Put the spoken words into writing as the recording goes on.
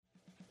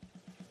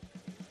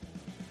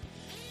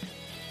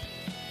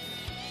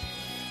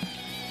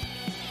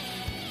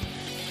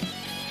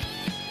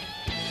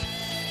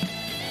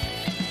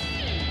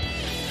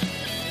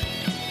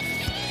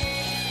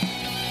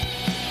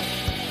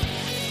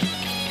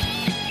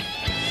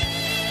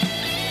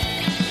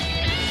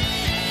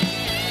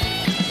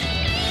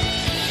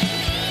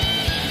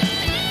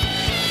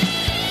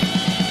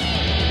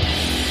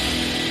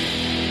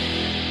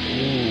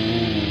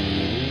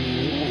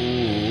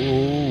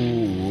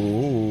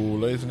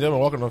ladies and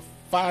gentlemen. Welcome to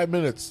 5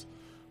 minutes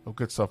of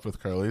Good Stuff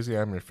with Carlisi.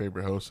 I'm your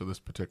favorite host of this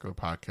particular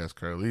podcast,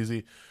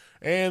 Carlisi.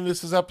 And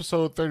this is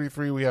episode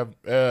 33. We have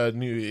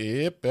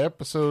new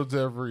episodes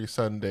every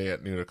Sunday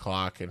at noon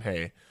o'clock. And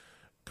hey,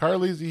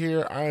 Carlisi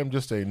here. I am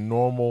just a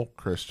normal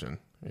Christian.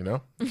 You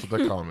know, that's what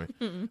they call me.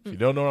 If you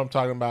don't know what I'm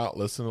talking about,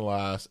 listen to the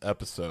last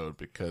episode,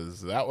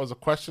 because that was a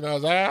question I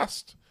was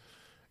asked,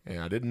 and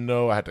I didn't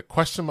know. I had to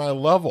question my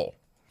level.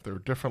 There were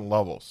different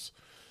levels.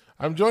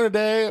 I'm joined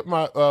today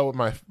with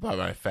my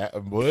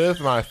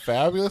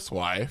fabulous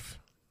wife,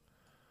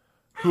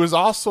 who is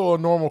also a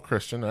normal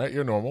Christian. Right?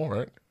 You're normal,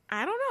 right?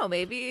 I don't know.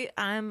 Maybe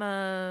I'm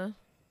a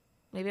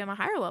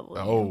higher level.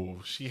 Oh,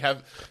 she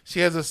has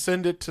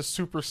ascended to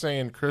Super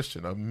Saiyan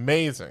Christian.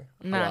 Amazing.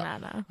 No.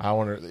 I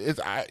wonder.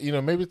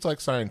 Maybe it's like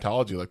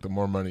Scientology. Like the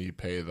more money you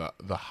pay,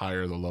 the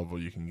higher the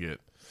level you can get.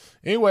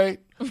 Anyway,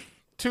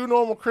 two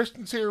normal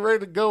Christians here, ready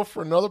to go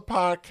for another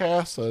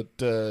podcast.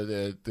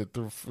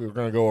 We're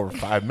going to go over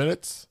 5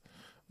 minutes.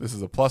 This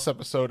is a plus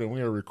episode, and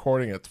we are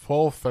recording at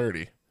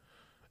 12:30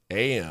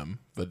 a.m.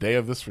 the day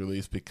of this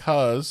release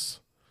because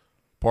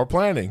poor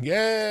planning.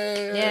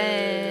 Yay!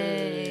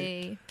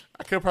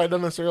 I could have probably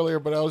done this earlier,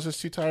 but I was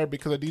just too tired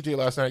because I DJed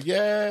last night.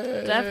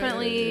 Yay!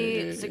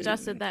 Definitely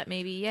suggested that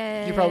maybe.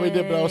 Yay! You probably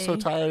did, but I was so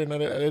tired and I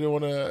didn't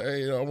want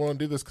to. I want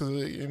to do this because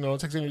it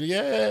takes energy.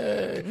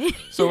 Yay!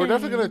 So we're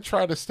definitely going to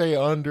try to stay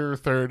under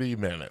 30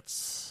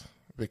 minutes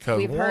because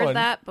we've heard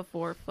that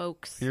before,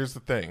 folks. Here's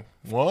the thing: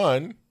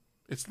 1,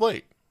 it's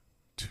late.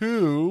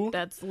 2,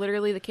 that's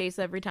literally the case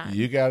every time.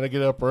 You got to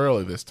get up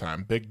early this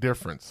time. Big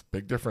difference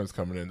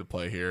coming into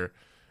play here.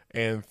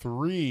 And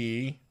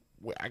 3,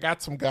 I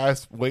got some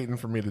guys waiting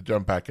for me to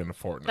jump back into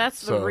Fortnite.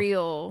 That's the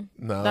real.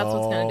 No. That's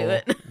what's going to do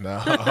it. No.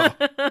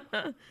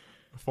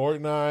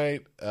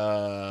 Fortnite,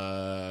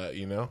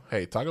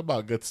 hey, talk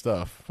about good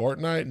stuff.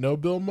 Fortnite, no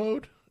build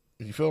mode.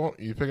 You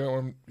picking up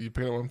what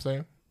I'm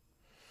saying?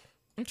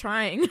 I'm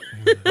trying.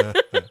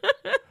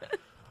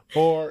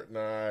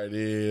 Fortnite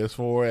is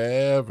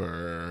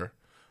forever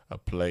a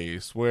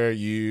place where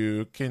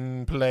you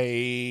can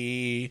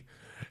play.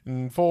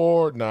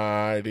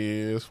 Fortnite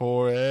is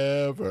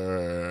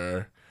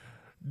forever.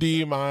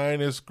 D-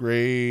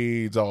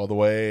 grades all the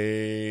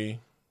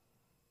way.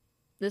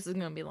 This is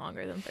going to be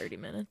longer than 30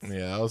 minutes.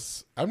 Yeah,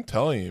 I'm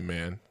telling you,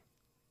 man.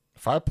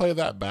 If I play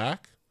that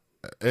back,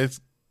 it's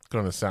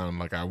going to sound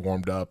like I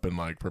warmed up and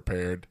like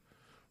prepared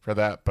for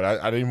that. But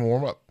I didn't even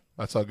warm up.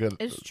 That's how good.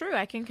 It's true.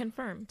 I can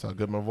confirm. That's how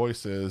good my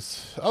voice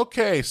is.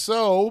 Okay,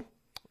 so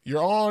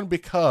you're on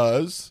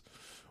because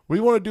we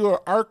want to do an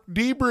ARK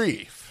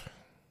debrief.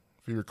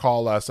 If you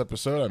recall last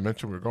episode, I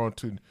mentioned we're going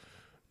to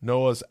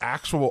Noah's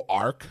actual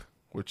Ark,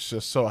 which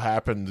just so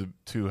happened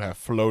to have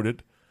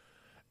floated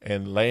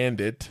and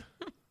landed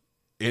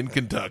in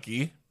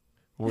Kentucky,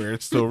 where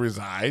it still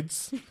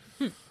resides.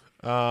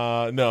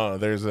 No,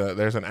 there's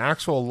an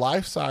actual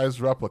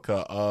life-size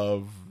replica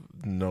of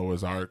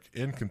Noah's Ark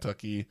in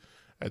Kentucky.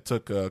 It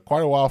took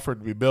quite a while for it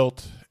to be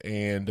built,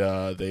 and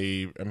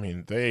this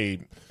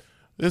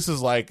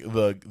is like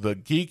the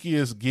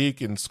geekiest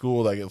geek in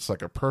school. Like it's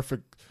like a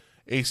perfect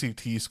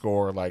ACT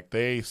score. Like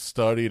they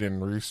studied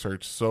and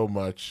researched so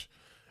much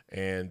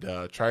and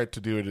tried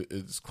to do it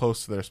as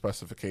close to their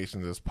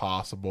specifications as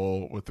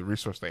possible with the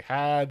resource they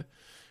had.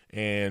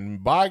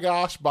 And by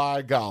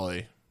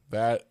golly,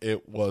 that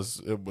it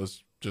was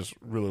just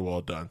really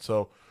well done.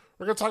 So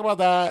we're gonna talk about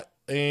that,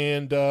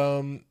 and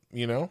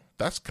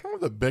that's kind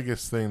of the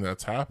biggest thing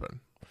that's happened.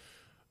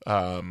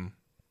 I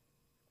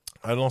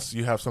don't see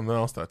you have something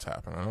else that's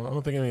happened. I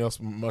don't think anything else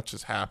much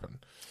has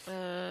happened.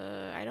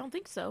 I don't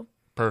think so.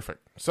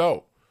 Perfect.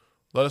 So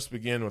let us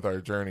begin with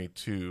our journey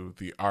to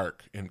the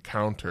ARK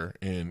encounter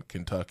in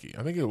Kentucky.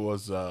 I think it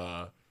was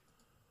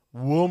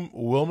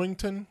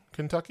Wilmington,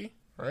 Kentucky,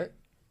 right?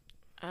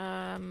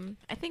 I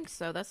think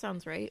so. That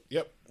sounds right.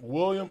 Yep.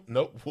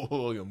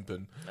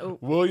 Williamton. Oh.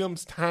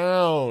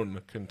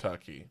 Williamstown,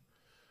 Kentucky.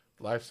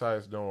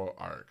 Life-size Noah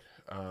Ark.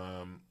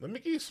 Let me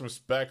give you some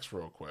specs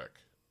real quick.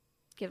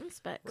 Give him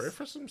specs. Ready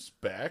for some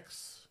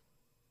specs?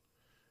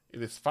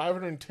 It is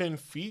 510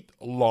 feet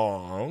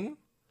long,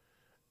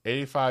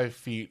 85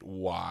 feet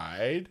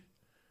wide,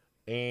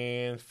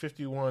 and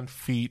 51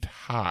 feet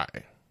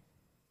high.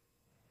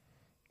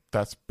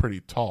 That's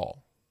pretty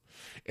tall.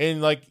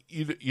 And like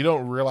you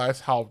don't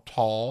realize how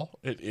tall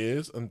it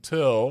is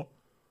until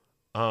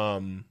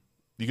you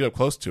get up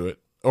close to it.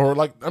 Or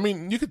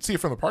you could see it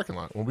from the parking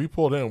lot. When we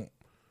pulled in,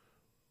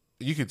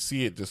 you could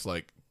see it just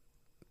like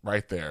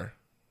right there.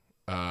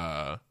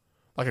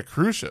 Like a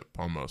cruise ship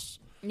almost.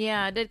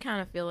 Yeah, I did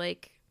kind of feel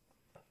like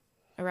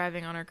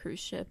arriving on our cruise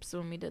ships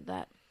when we did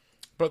that.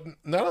 But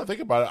now that I think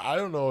about it, I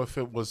don't know if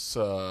it was,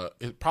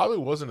 it probably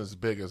wasn't as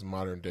big as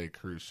modern day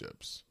cruise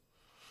ships.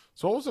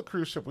 So what was a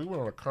cruise ship? We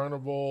went on a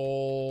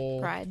Carnival.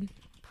 Pride.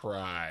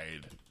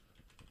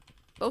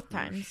 Both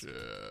times.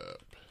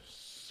 Ship.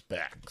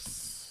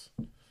 Specs.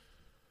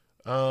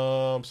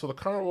 So the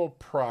Carnival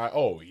Pride.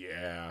 Oh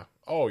yeah.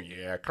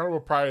 Carnival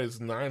Pride is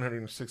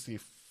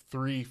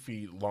 963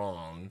 feet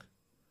long.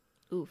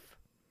 Oof.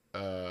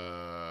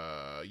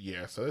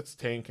 Yeah, so it's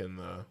tanking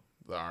the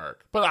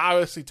Ark, but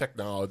obviously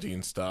technology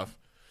and stuff.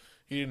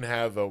 He didn't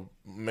have a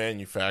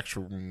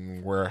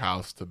manufacturing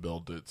warehouse to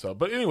build it. So,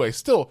 but anyway,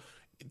 still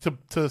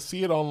to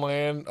see it on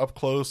land up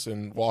close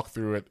and walk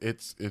through it,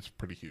 it's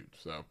pretty huge.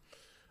 So,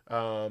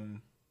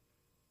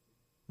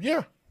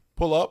 yeah,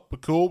 pull up,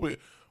 but cool. We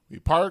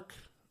park.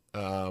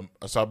 I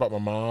saw about my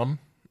mom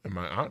and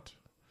my aunt,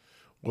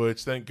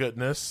 which thank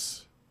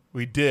goodness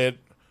we did,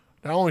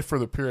 not only for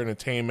the pure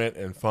entertainment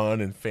and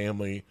fun and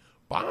family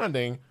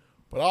bonding,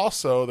 but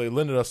also they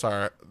lended us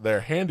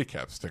their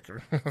handicap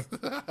sticker.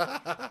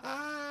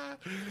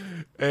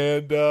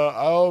 And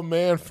oh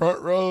man,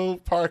 front row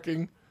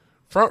parking,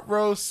 front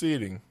row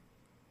seating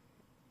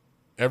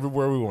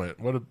everywhere we went.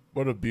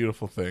 What a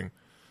beautiful thing.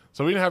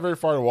 So we didn't have very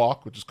far to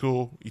walk, which is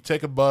cool. You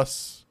take a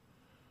bus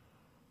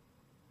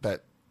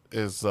that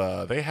is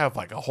they have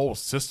like a whole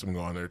system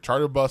going there.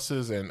 Charter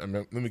buses, and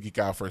let me geek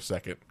out for a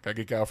second. Can I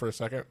geek out for a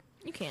second?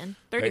 You can.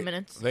 30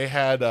 minutes. They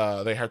had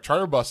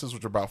charter buses,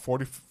 which are about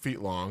 40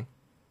 feet long.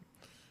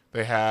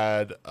 They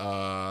had they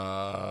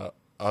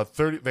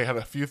had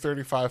a few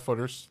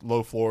 35-footers,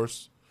 low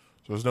floors.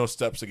 So there's no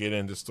steps to get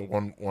in, just the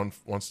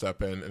one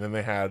step in. And then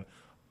they had,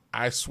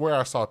 I swear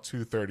I saw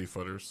two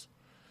 30-footers.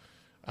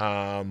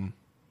 They're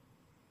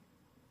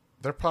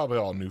probably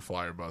all New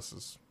Flyer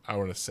buses, I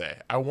want to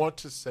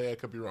say. I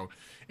could be wrong.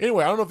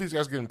 Anyway, I don't know if these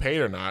guys are getting paid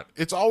or not.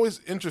 It's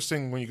always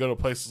interesting when you go to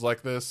places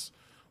like this,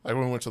 like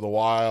when we went to the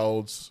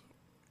Wilds,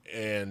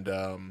 and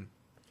some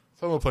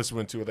of the places we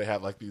went to where they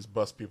had like these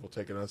bus people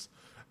taking us.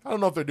 I don't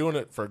know if they're doing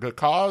it for a good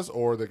cause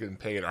or they're getting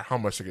paid or how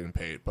much they're getting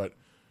paid. But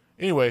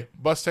anyway,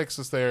 bus takes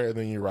us there, and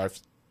then you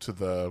arrive to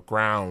the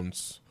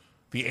grounds,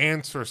 the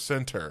answer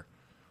center,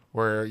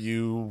 where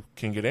you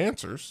can get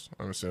answers,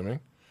 I'm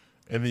assuming,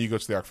 and then you go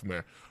to the Ark from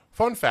there.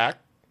 Fun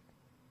fact,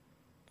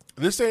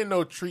 this ain't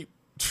no cheap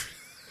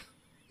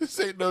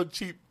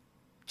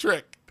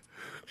trick.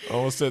 I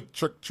almost said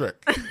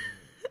trick.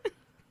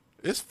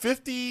 It's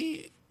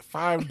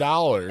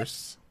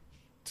 $55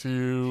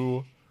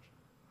 to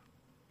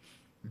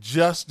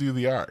just do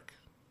the Ark.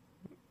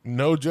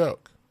 No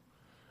joke.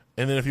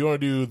 And then if you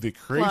want to do the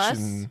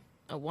creation,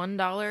 plus a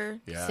 $1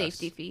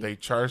 safety fee. They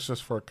charged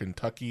us for a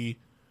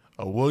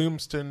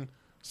Williamston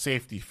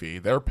safety fee.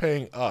 They're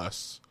paying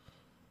us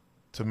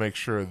to make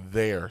sure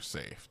they're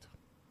safe.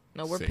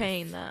 No, we're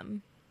paying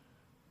them.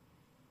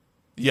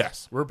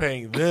 Yes, we're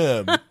paying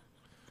them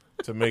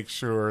to make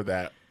sure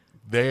that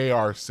they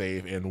are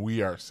safe and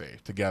we are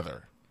safe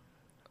together.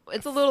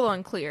 It's a little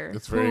unclear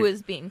who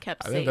is being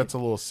kept safe. I think that's a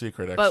little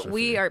secret extra. But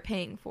we are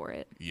paying for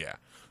it. Yeah.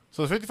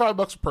 So it's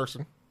 $55 a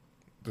person.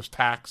 There's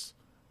tax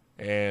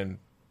and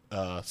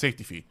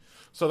safety fee.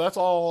 So that's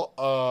all.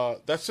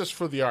 That's just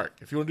for the Ark.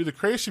 If you want to do the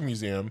Creation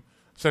Museum,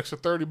 it's extra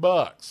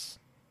 $30.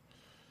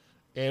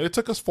 And it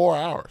took us 4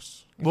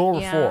 hours. A little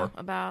over 4.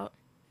 About.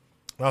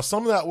 Now,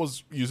 some of that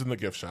was using the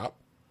gift shop.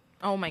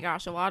 Oh, my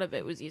gosh. A lot of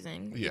it was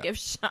using the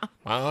gift shop.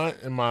 My aunt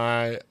and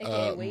my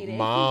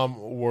mom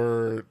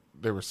were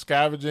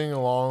scavenging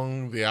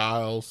along the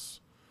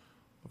aisles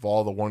of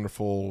all the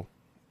wonderful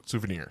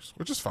souvenirs,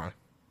 which is fine.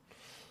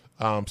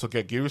 So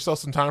give yourself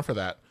some time for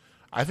that.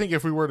 I think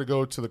if we were to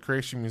go to the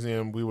Creation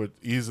Museum, we would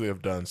easily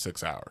have done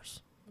 6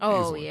 hours.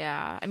 Oh, easily.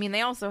 yeah. I mean,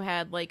 they also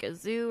had like a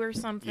zoo or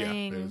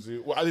something. Yeah, a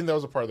zoo. Well, I think that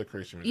was a part of the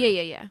Creation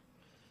Museum. Yeah.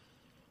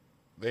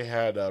 They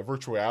had a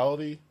virtual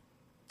reality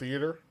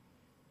theater,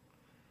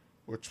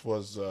 which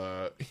was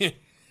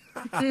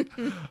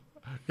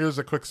here's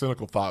a quick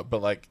cynical thought,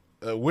 but like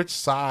which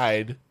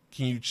side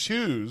can you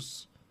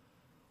choose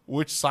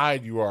which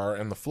side you are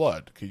in the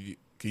flood? Can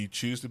you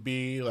choose to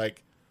be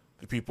like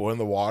the people in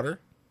the water?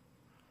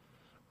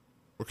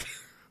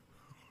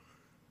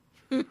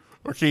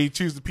 Or can you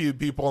choose to be the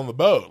people on the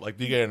boat? Like,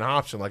 do you get an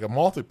option, like a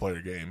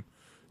multiplayer game?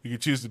 You can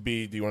choose to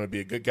be, do you want to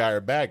be a good guy or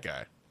a bad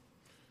guy?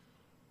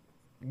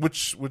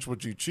 Which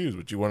would you choose?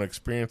 Would you want to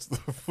experience the...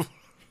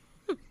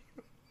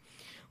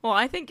 Well,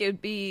 I think it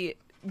would be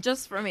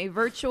just from a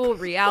virtual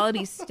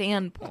reality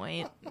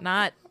standpoint,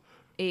 not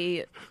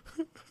a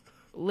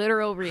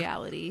literal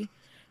reality.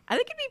 I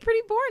think it'd be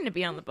pretty boring to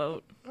be on the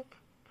boat.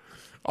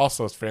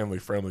 Also, it's family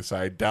friendly, so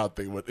I doubt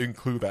they would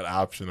include that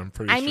option. I'm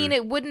pretty sure. I mean,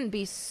 it wouldn't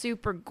be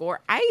super gore.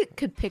 I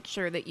could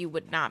picture that you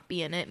would not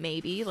be in it,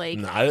 maybe. Like,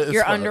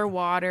 you're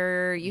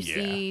underwater, you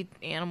see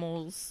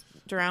animals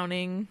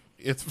drowning.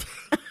 It's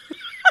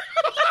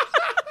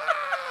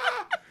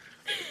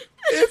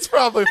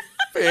probably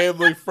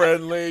family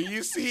friendly.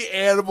 You see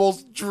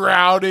animals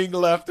drowning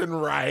left and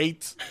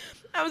right.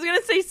 I was going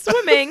to say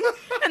swimming,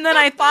 and then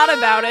I thought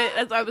about it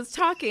as I was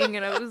talking,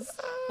 and I was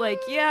like,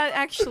 yeah,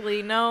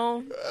 actually,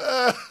 no.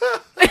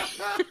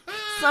 It's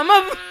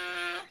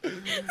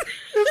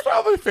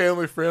probably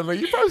family friendly.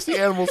 You probably see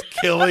animals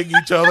killing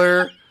each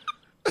other.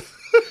 You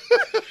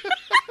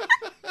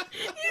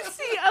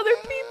see other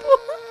people.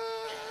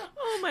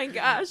 Oh, my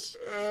gosh.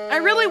 I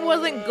really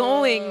wasn't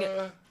going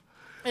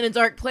in a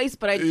dark place,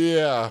 but I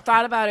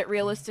thought about it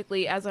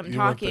realistically as I'm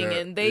talking,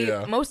 and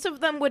most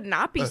of them would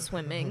not be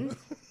swimming.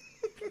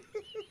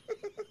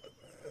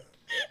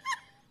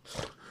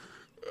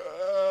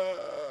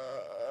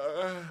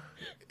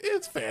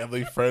 It's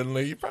family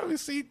friendly. You probably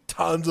see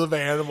tons of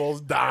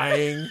animals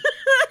dying.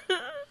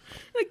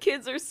 The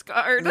kids are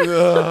scarred.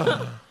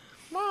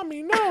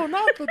 Mommy, no,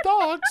 not the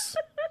dogs.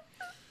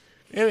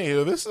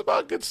 Anywho, this is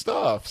about good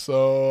stuff.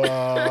 So,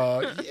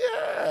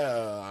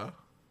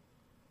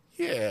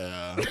 yeah.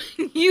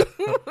 You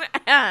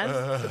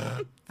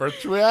asked.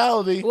 Virtual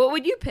reality. What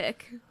would you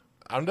pick?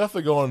 I'm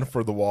definitely going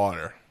for the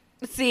water.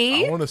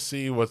 See? I want to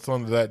see what's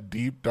under that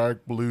deep,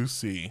 dark blue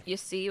sea. You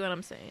see what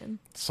I'm saying?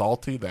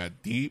 Salty,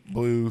 that deep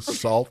blue,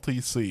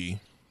 salty sea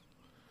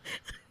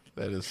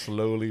that is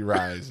slowly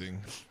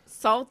rising.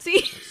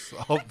 Salty?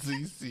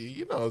 Salty sea.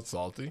 You know it's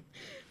salty.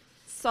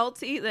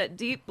 Salty, that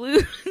deep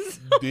blue.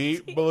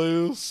 Deep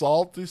blue,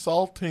 salty,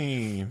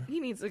 saltine. He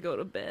needs to go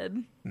to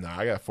bed. Nah,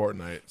 I got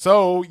Fortnite.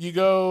 So you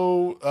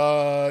go,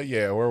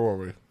 where were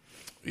we?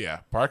 Yeah,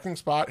 parking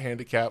spot,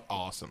 handicap,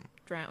 awesome.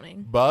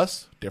 Drowning.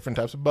 Bus, different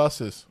types of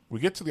buses. We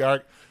get to the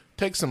Ark,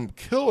 take some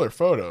killer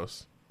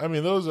photos. I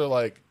mean, those are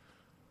like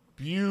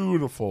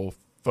beautiful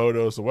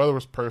photos. The weather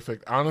was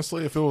perfect.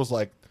 Honestly, if it was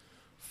like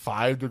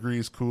 5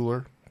 degrees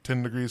cooler,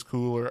 10 degrees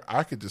cooler,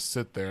 I could just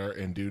sit there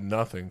and do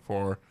nothing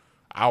for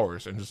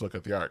hours and just look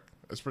at the Ark.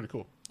 It's pretty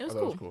cool. It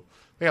was cool.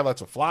 They had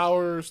lots of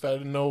flowers that I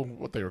didn't know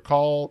what they were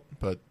called,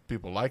 but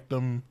people liked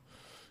them.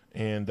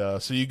 And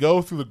so you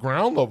go through the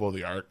ground level of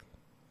the Ark,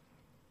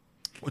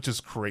 which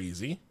is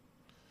crazy.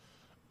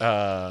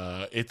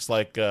 It's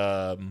like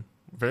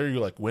very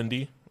like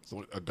windy. It's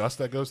a gust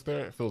that goes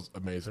there. It feels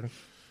amazing.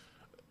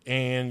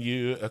 And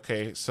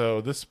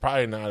so this is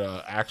probably not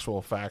an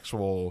actual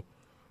factual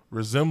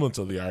resemblance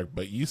of the Ark,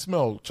 but you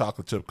smell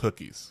chocolate chip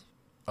cookies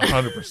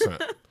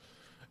 100%.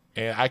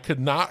 And I could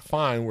not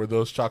find where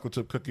those chocolate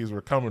chip cookies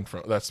were coming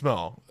from, that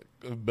smell.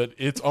 But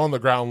it's on the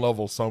ground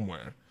level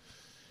somewhere.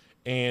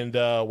 And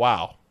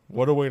wow,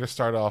 what a way to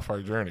start off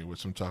our journey with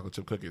some chocolate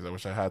chip cookies. I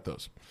wish I had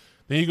those.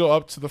 Then you go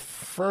up to the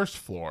first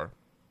floor.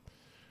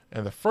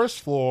 And the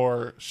first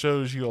floor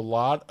shows you a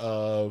lot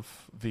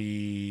of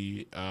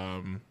the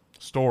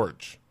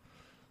storage.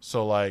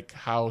 So like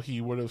how he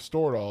would have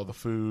stored all the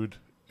food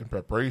in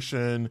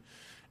preparation.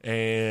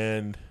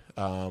 And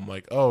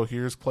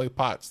here's clay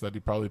pots that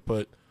he probably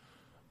put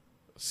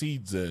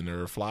seeds in,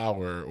 or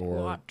flour,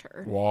 or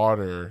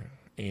water.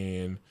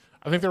 And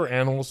I think there were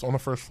animals on the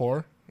first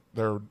floor.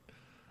 There were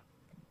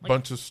a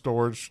bunch of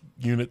storage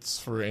units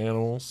for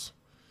animals.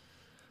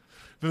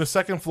 Then the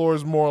second floor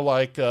is more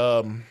like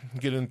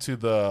get into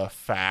the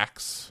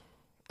facts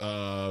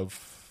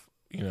of,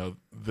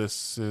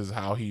 this is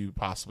how he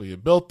possibly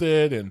built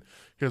it, and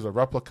here's a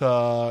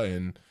replica,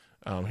 and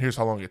here's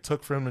how long it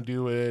took for him to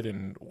do it,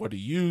 and what he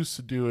used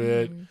to do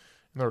it. And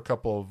there were a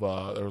couple of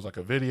there was like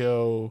a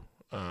video,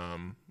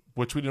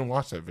 which we didn't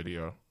watch that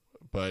video,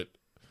 but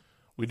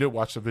we did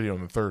watch the video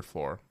on the third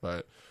floor.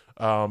 But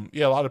a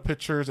lot of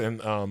pictures and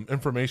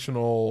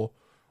informational,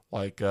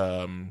 like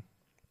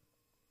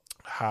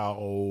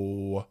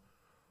how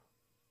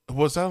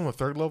was that on the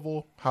third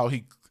level? How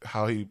they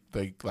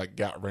like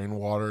got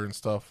rainwater and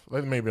stuff.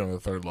 Maybe on the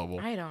third level.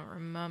 I don't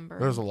remember.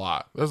 There's a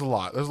lot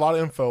of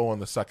info on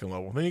the second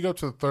level. Then you go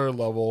to the third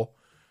level,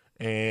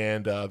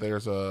 and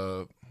there's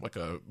a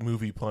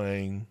movie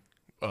playing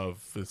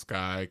of this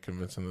guy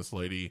convincing this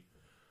lady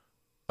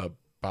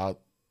about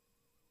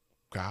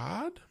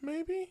God,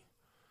 maybe.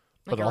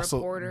 Like but a also,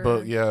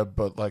 reporter.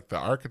 but like the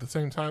Ark at the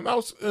same time. That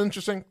was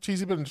interesting,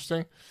 cheesy but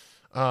interesting.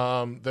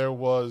 There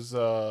was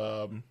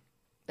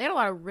they had a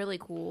lot of really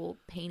cool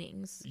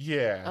paintings.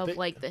 Yeah, of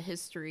the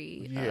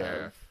history.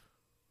 Yeah.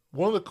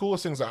 One of the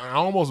coolest things, I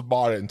almost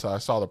bought it until I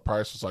saw the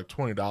price was like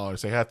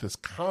 $20. They had this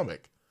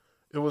comic.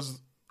 It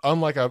was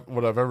unlike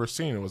what I've ever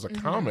seen. It was a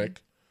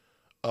comic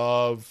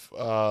of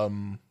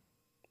kind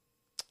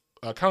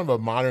of a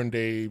modern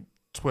day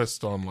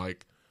twist on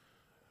like,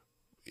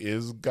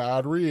 is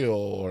God real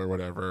or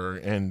whatever,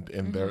 and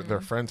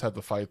their friends had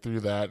to fight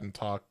through that and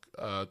talk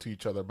to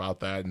each other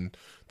about that, and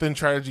then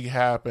tragedy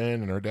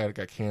happened and her dad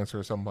got cancer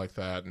or something like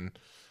that, and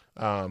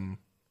kind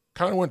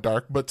of went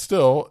dark, but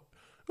still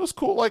it was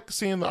cool, like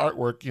seeing the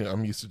artwork.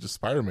 I'm used to just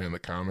Spider-Man, the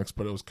comics,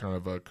 but it was kind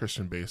of a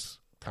Christian based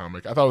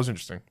comic. I thought it was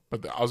interesting,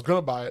 but I was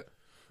gonna buy it,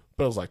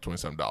 but it was like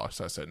 $27,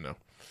 so I said no.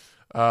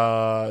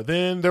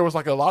 Then there was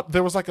like an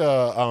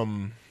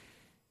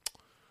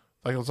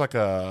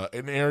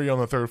area on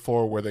the third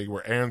floor where they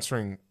were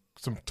answering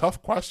some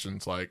tough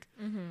questions, like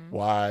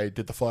why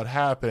did the flood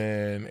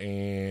happen,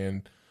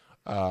 and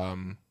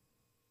what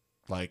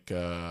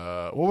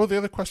were the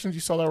other questions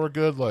you saw that were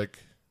good? Like,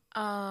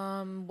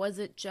 was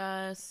it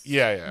just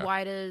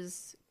why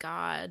does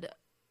God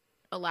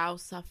allow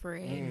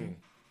suffering?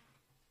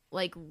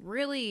 Like,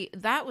 really,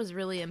 that was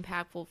really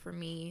impactful for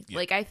me. Yeah.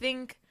 Like, I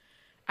think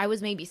I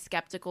was maybe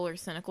skeptical or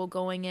cynical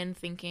going in,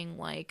 thinking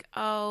like,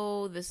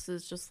 oh, this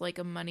is just like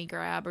a money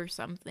grab or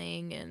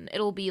something, and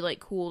it'll be like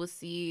cool to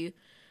see,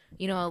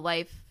 a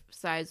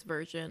life-size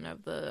version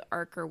of the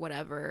Ark or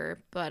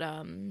whatever. But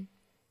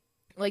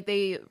like,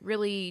 they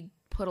really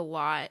put a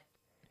lot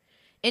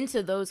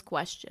into those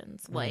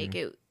questions. Like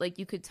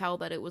you could tell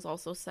that it was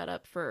also set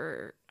up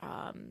for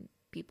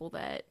people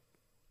that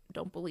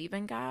don't believe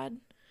in God.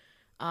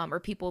 or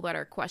people that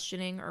are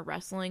questioning or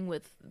wrestling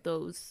with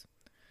those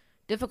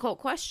difficult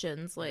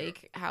questions,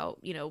 like how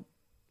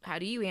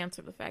do you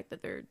answer the fact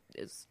that there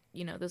is,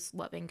 this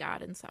loving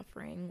God in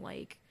suffering?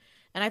 Like,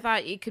 and I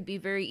thought it could be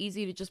very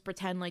easy to just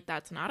pretend like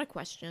that's not a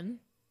question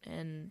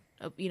and,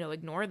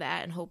 ignore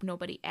that and hope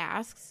nobody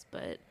asks.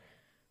 But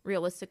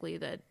realistically,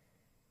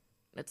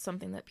 that's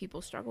something that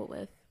people struggle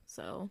with.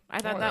 So I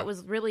thought that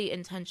was really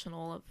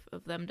intentional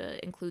of them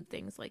to include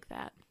things like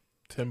that.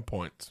 10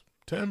 points.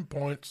 10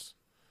 points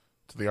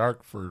to the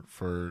Ark for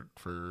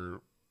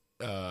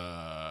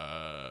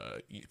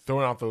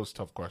throwing out those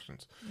tough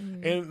questions.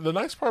 And the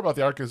nice part about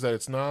the Ark is that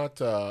it's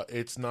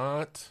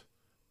not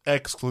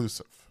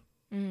exclusive.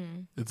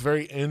 It's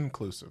very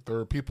inclusive. There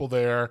are people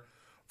there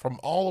from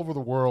all over the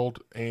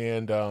world,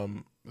 and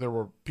there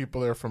were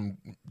people there from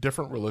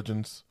different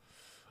religions,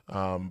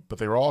 but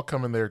they were all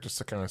coming there just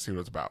to kind of see what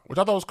it's about, which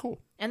I thought was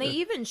cool. And they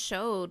even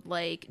showed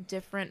like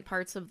different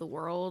parts of the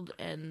world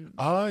and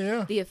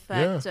the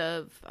effect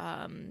of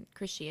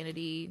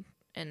Christianity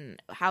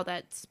and how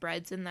that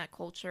spreads in that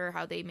culture,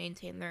 how they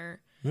maintain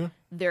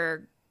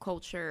their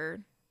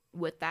culture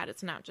with that.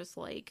 It's not just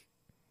like,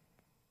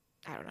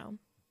 I don't know.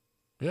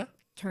 Yeah.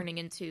 Turning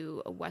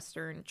into a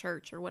Western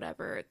church or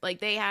whatever. Like,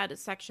 they had a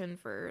section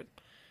for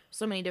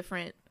so many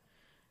different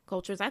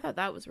cultures. I thought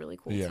that was really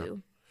cool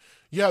too.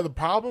 Yeah, the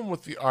problem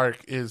with the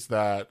Ark is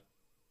that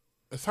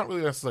it's not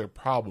really necessarily a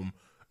problem.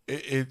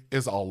 It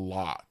is a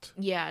lot.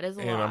 Yeah, it is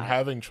a lot. And I'm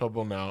having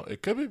trouble now.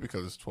 It could be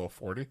because it's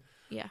 1240.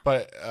 Yeah.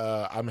 But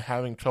I'm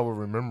having trouble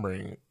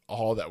remembering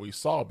all that we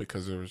saw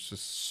because there was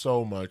just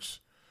so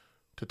much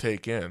to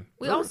take in.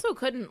 We also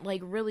couldn't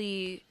like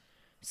really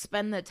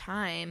spend the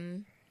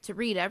time to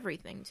read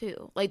everything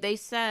too. Like they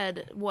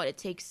said, it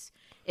takes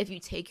if you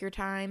take your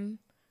time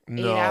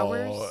 8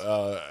 hours.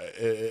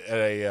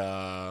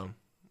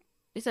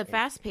 They said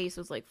fast pace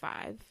was like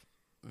 5.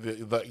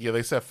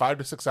 They said 5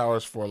 to 6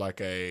 hours for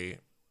like a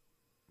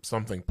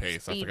something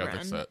pace. Speed I forgot run.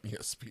 they said.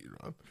 Yeah, speed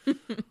run.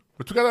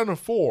 Which we got under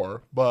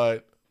 4,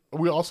 but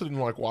we also didn't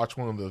like watch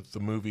one of the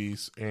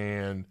movies,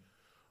 and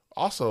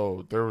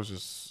also there was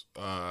just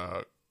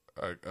a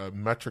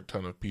metric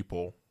ton of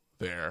people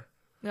there.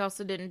 We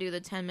also didn't do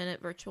the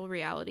 10-minute virtual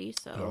reality,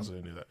 so we also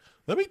didn't do that.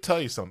 Let me tell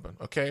you something,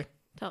 okay?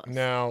 Tell us.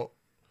 Now,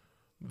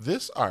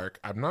 this Ark,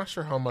 I'm not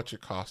sure how much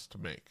it costs to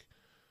make.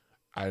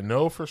 I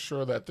know for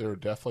sure that there are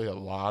definitely a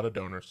lot of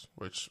donors,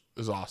 which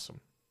is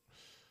awesome.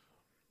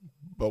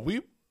 But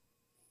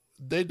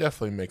they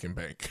definitely making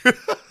bank.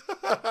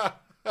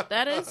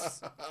 That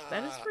is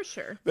for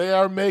sure. They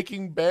are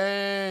making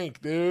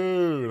bank,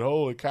 dude.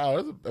 Holy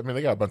cow.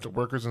 They got a bunch of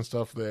workers and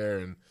stuff there,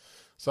 and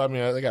so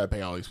they got to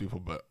pay all these people,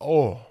 but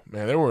oh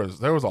man, there was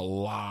a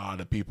lot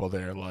of people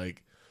there.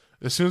 Like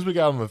as soon as we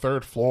got on the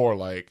 3rd floor,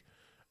 like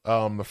the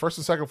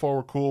 1st and 2nd floor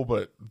were cool,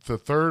 but the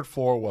 3rd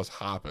floor was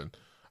hopping.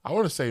 I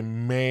want to say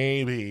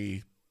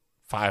maybe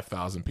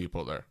 5,000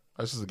 people there.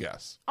 That's just a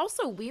guess.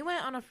 Also, we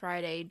went on a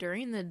Friday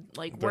during the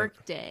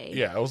work day.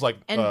 Yeah, it was like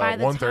and by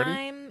the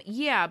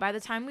 1:30. By the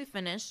time we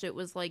finished, it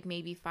was like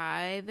maybe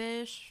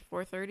 5-ish,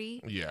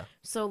 4:30. Yeah.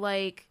 So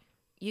like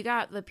you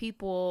got the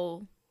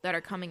people that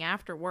are coming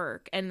after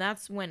work, and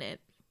that's when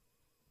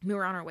we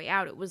were on our way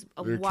out. It was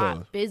a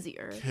lot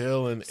busier.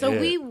 So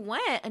we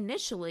went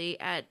initially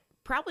at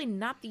probably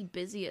not the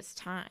busiest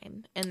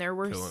time, and there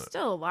were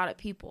still a lot of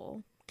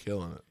people.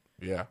 Killing it.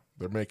 Yeah,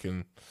 they're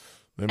making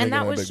and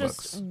that was big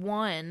just bucks.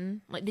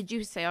 One. Like, did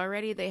you say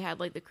already they had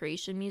like the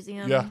Creation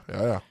Museum?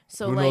 Yeah.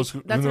 So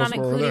that's not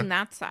including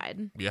that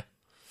side. Yeah.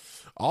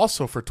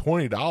 Also, for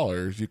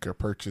 $20, you could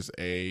purchase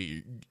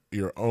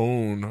your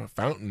own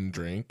fountain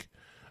drink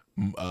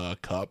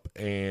cup,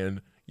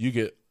 and you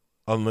get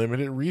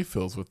unlimited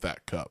refills with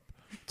that cup.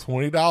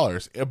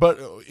 $20. But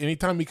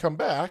anytime you come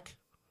back,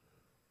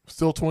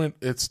 still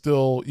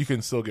 $20. You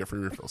can still get free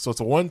refills. So it's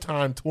a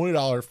one-time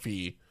 $20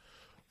 fee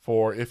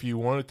for if you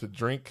wanted to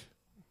drink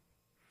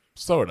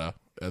soda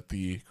at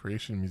the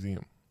Creation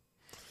Museum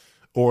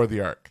or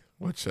the Ark.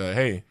 Which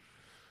hey,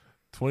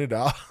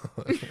 $20.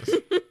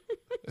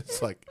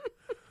 It's like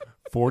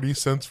 40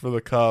 cents for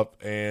the cup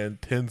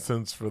and 10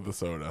 cents for the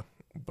soda.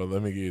 But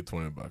let me give you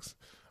 $20.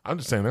 I'm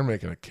just saying they're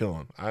making a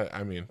killing.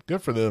 I mean,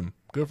 good for them.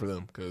 Good for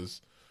them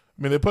because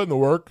they put in the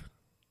work.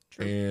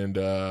 True. And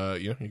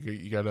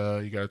you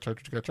gotta charge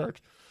what you gotta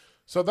charge.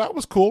 So that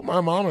was cool.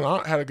 My mom and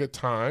aunt had a good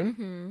time.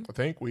 Mm-hmm. I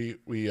think we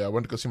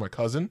went to go see my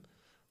cousin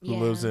who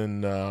lives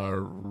in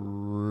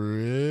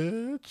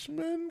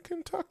Richmond,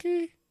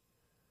 Kentucky.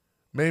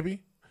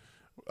 Maybe.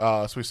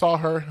 So we saw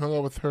her, hung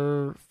out with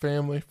her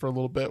family for a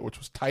little bit, which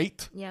was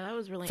tight. Yeah, that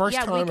was really first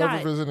time ever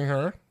visiting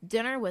her.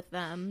 Dinner with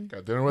them.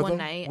 Got dinner with one them.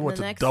 night. We went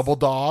to Double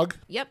Dog.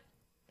 Yep.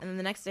 And then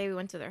the next day we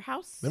went to their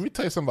house. Let me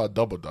tell you something about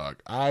Double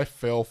Dog. I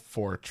fell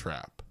for a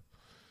trap.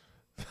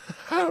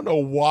 I don't know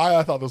why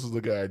I thought this was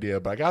a good idea,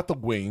 but I got the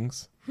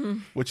wings,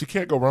 which you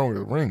can't go wrong with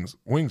the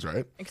wings,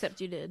 right?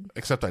 Except you did.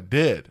 Except I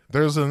did.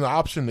 There's an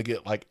option to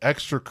get like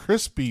extra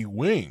crispy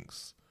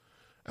wings.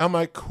 I'm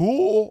like,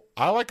 cool.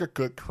 I like a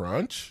good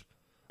crunch.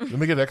 Let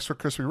me get extra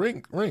crispy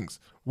wings.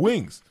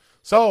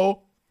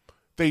 So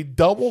they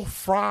double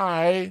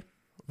fry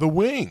the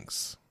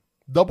wings.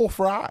 Double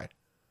fry.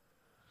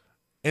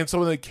 And so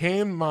when they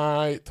came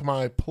to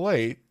my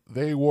plate,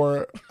 they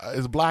were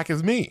as black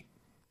as me.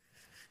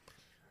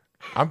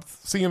 I'm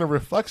seeing a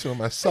reflection of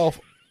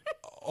myself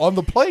on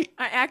the plate.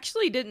 I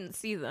actually didn't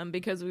see them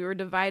because we were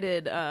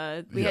divided.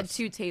 We had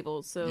 2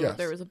 tables. So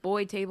there was a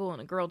boy table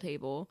and a girl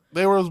table.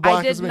 They were as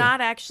black as me. I did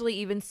not actually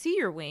even see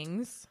your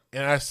wings.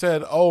 And I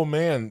said, oh,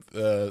 man,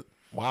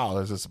 wow,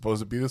 is it supposed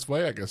to be this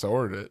way? I guess I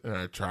ordered it. And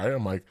I tried it.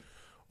 I'm like,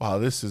 wow,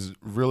 this is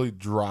really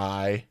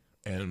dry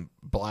and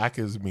black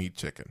as meat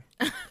chicken.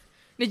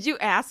 Did you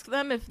ask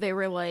them if they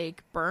were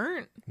like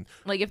burnt?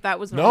 Like if that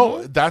was normal?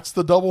 No, that's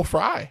the double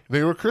fry.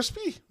 They were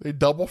crispy. They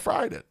double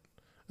fried it.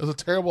 It was a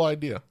terrible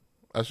idea.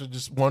 I should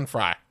just one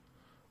fry.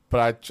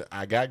 But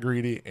I got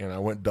greedy and I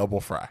went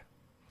double fry.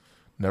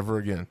 Never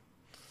again.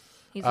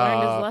 He's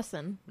learned his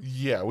lesson.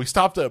 Yeah, we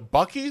stopped at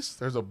Buc-ee's.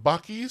 There's a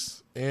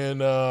Buc-ee's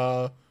and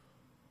that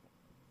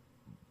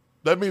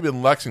may be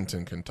in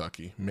Lexington,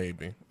 Kentucky.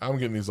 Maybe. I'm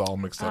getting these all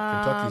mixed up.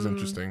 Kentucky's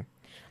interesting.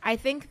 I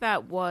think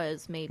that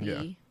was maybe.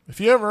 Yeah. If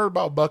you ever heard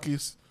about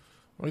Buc-ee's,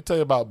 let me tell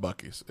you about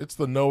Buc-ee's. It's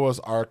the Noah's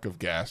Ark of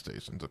gas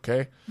stations,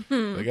 okay?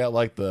 They got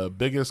like the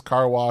biggest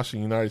car wash in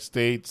the United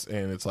States,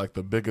 and it's like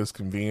the biggest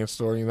convenience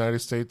store in the United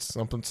States.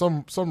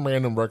 Some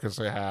random records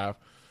they have.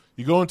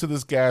 You go into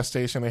this gas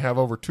station, they have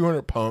over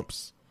 200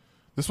 pumps.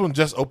 This one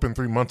just opened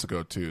 3 months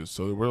ago, too.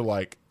 So we're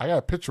like, I got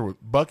a picture with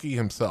Bucky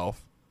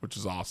himself, which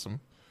is awesome.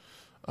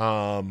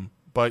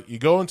 But you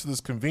go into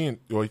this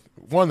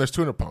there's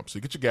 200 pumps. So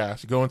you get your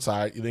gas, you go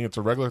inside, you think it's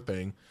a regular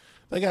thing.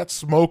 They got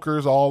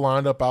smokers all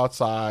lined up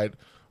outside,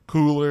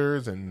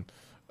 coolers and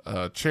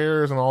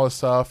chairs and all this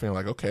stuff. And you're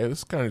like, okay, this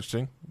is kind of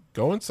interesting.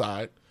 Go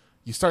inside.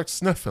 You start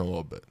sniffing a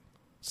little bit.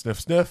 Sniff,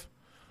 sniff.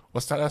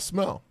 What's that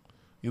smell?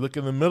 You look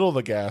in the middle of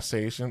the gas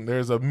station.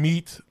 There's a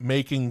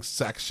meat-making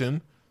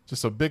section,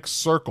 just a big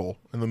circle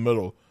in the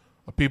middle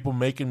of people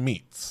making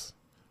meats.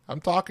 I'm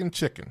talking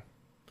chicken,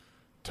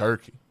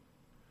 turkey,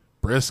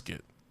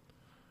 brisket.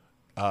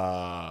 They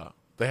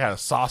had a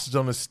sausage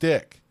on a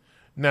stick.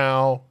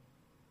 Now,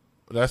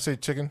 did I say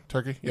chicken,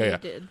 turkey? Yeah.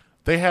 Did.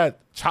 They had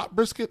chopped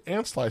brisket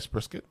and sliced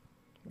brisket,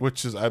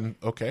 which is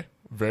okay,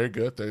 very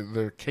good.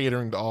 They're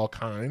catering to all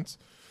kinds.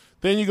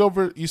 Then you go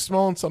over, you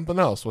smelling something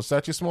else. What's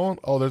that you smelling?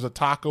 Oh, there's a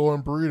taco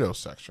and burrito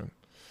section.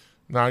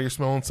 Now you're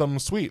smelling something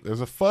sweet. There's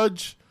a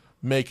fudge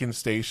making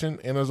station,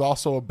 and there's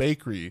also a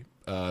bakery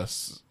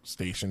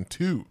station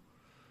too,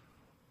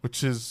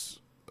 which is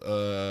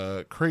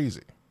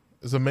crazy.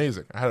 It's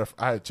amazing. I had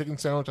a chicken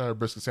sandwich, I had a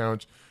brisket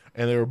sandwich,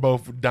 and they were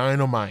both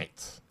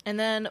dynamite. And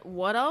then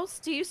what else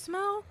do you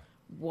smell?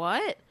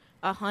 What?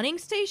 A hunting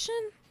station?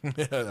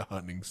 A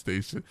hunting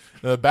station.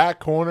 In the back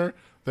corner,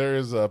 there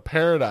is a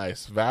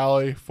Paradise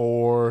Valley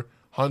for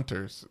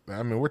hunters.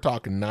 I mean, we're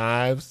talking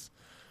knives.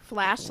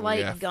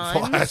 Flashlight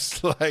guns.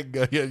 Flashlight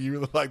gun. Yeah, you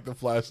really like the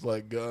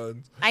flashlight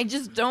guns. I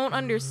just don't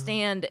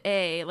understand,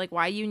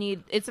 why you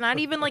need... It's not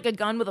even like a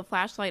gun with a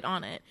flashlight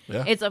on it.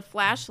 Yeah. It's a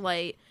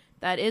flashlight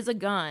that is a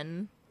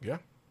gun. Yeah.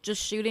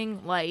 Just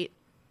shooting light.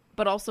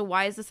 But also,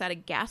 why is this at a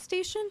gas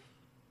station?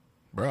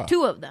 Bruh.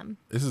 2 of them.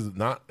 This is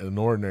not an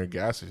ordinary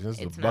gas station. This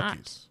is the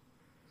Buc-ee's.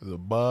 This is the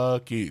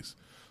Buc-ee's.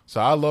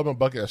 So I love my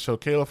Buc-ee's. I showed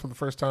Kayla for the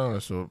first time. I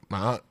showed my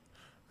aunt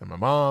and my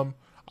mom.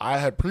 I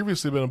had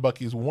previously been in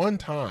Buc-ee's one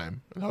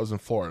time, and I was in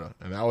Florida,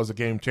 and that was a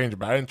game changer.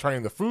 But I didn't try any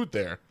of the food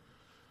there.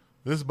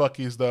 This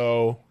Buc-ee's,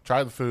 though,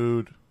 try the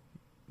food,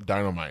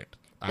 dynamite.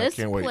 I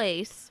can't wait. This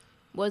place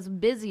was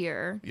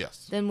busier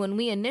yes. than when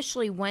we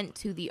initially went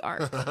to the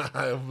Ark.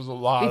 It was a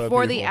lot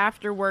before of people. The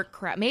after work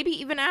crowd. Maybe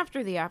even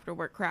after the after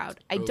work crowd.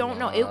 I don't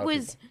know. It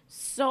was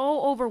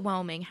so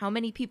overwhelming how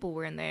many people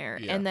were in there.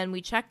 Yeah. And then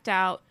we checked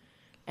out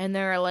and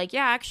they're like,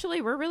 yeah, actually,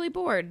 we're really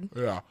bored.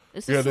 Yeah.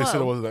 They said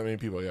it wasn't that many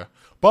people, yeah.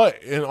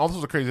 But, and also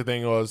the crazy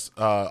thing was,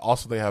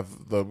 also they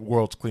have the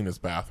world's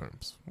cleanest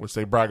bathrooms, which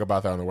they brag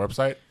about that on their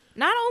website.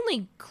 Not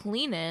only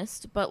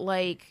cleanest, but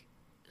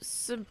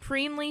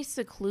supremely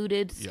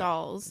secluded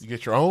stalls. You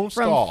get your own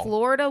stall. From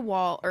Florida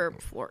wall or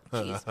Florida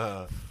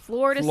ceiling.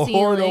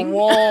 Florida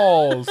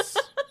walls.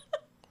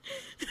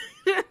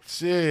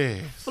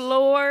 Jeez.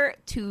 Floor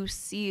to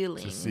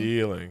ceiling. To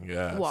ceiling,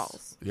 yes.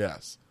 Walls.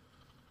 Yes.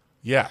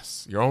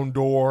 Yes. Your own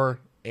door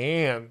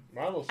and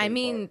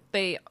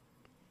they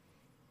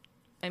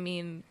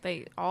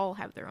all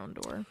have their own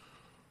door.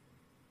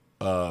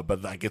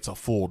 But like it's a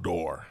full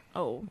door.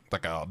 Oh.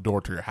 Like a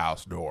door to your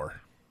house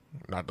door.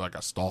 Not like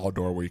a stall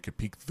door where you could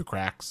peek through the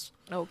cracks.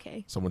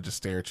 Okay. Someone just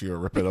stare at you or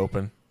rip it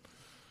open.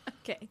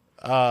 Okay.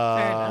 Fair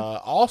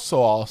enough.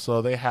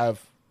 Also, they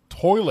have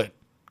toilet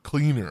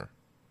cleaner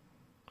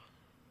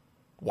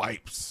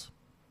wipes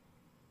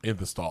in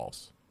the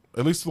stalls.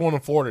 At least the one in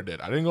Florida did.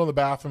 I didn't go to the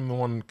bathroom in the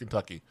one in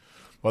Kentucky.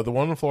 But the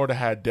one in Florida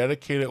had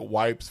dedicated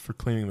wipes for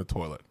cleaning the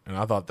toilet. And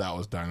I thought that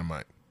was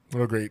dynamite.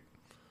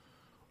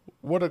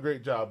 What a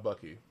great job,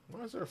 Bucky.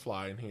 Why is there a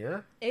fly in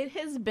here? It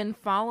has been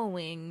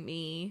following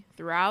me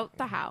throughout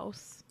the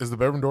house. Is the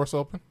bedroom door still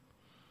open?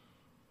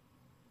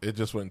 It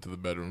just went into the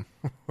bedroom.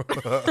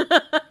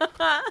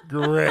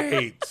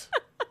 Great.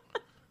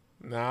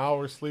 Now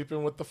we're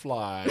sleeping with the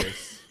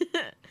flies.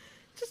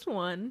 Just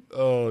one.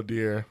 Oh,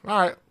 dear. All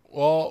right.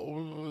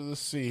 Well, let's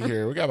see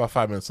here. We got about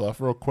 5 minutes left.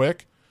 Real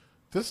quick.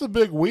 This is a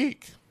big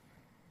week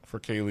for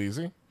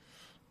Kayleezy.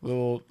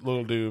 Little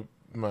do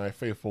my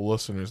faithful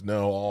listeners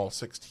know, all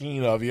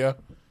 16 of you,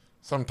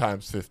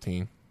 sometimes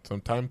 15,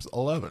 sometimes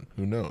 11.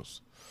 Who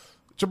knows?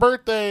 It's your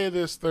birthday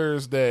this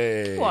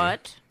Thursday.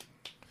 What?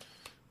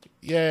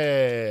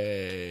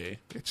 Yay.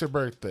 It's your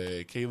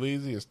birthday.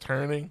 Kayleezy is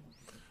turning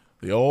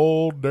the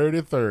old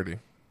dirty 30.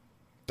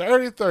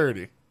 Dirty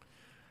 30.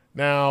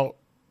 Now,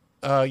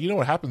 you know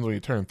what happens when you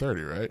turn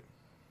 30, right?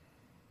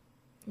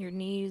 Your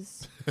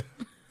knees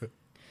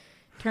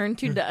turn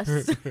to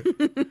dust.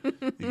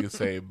 You can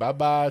say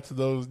bye-bye to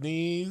those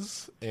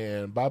knees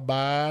and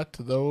bye-bye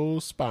to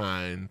those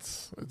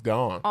spines. It's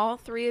gone. All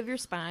three of your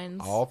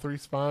spines. All three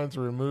spines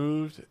are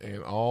removed,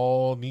 and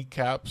all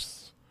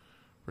kneecaps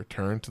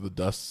return to the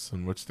dusts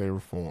in which they were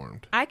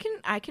formed. I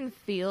can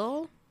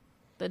feel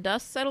the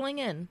dust settling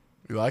in.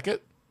 You like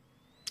it?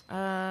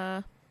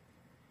 I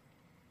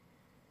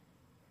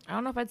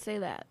don't know if I'd say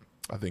that.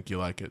 I think you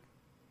like it.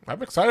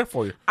 I'm excited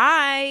for you.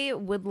 I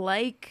would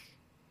like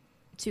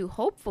to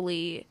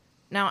hopefully...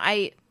 Now,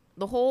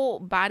 the whole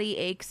body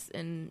aches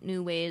in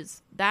new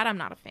ways, that I'm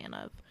not a fan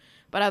of.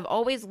 But I've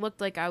always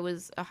looked like I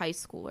was a high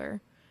schooler.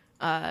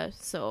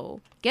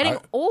 So getting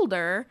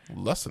older...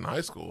 Less than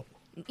high school.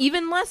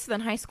 Even less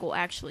than high school,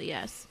 actually,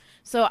 yes.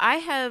 So I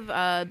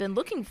have been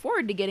looking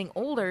forward to getting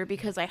older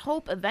because I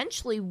hope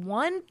eventually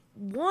one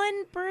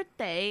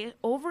birthday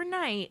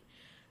overnight,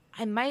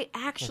 I might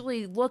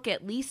actually look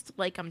at least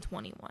like I'm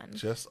 21.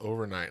 Just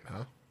overnight,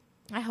 huh?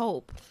 I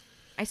hope.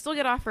 I still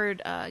get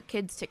offered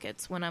kids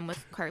tickets when I'm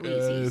with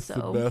Carleezy. It's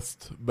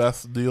the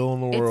best deal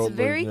in the world. It's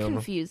very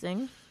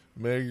confusing.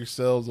 Marry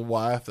yourselves a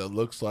wife that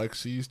looks like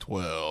she's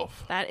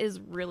 12. That is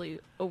really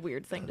a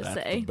weird thing to say.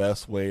 That's the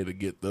best way to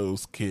get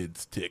those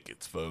kids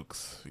tickets,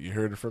 folks. You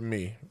heard it from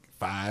me.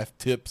 5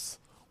 tips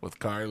with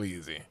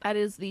Carleezy. That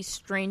is the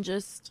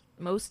strangest,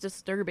 most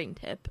disturbing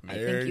tip I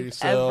think you've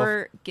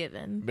ever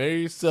given.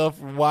 Marry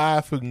yourself a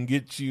wife who can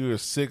get you a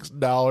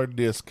 $6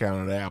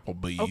 discount at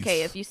Applebee's.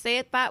 Okay, if you say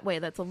it that way,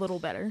 that's a little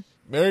better.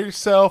 Marry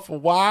yourself a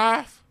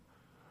wife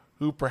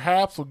who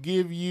perhaps will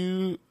give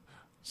you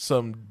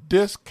some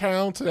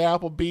discounts at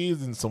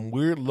Applebee's and some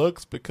weird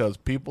looks because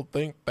people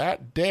think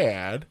that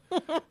dad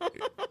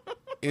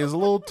is a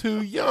little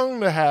too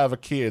young to have a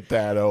kid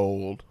that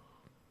old.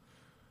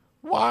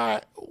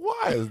 Why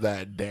is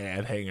that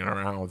dad hanging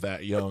around with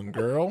that young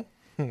girl?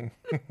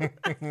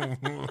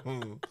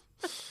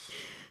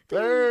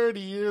 30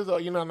 years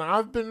old. You know, now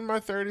I've been in my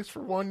 30s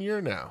for 1 year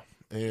now.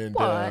 And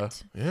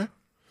what? Yeah.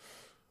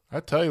 I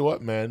tell you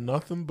what, man,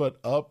 nothing but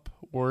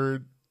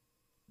upward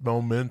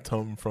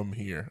momentum from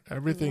here.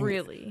 Everything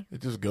really,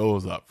 it just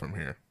goes up from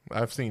here.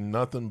 I've seen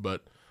nothing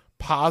but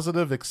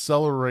positive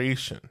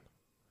acceleration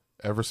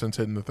ever since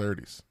hitting the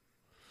 30s.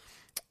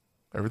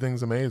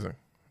 Everything's amazing.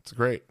 It's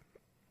great.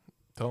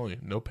 I'm telling you,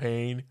 no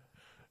pain,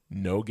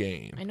 no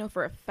gain. I know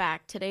for a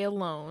fact today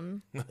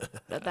alone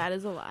that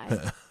is a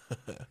lie.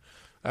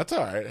 That's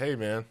all right. Hey,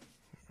 man,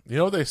 you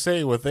know what they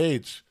say with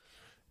age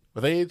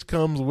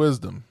comes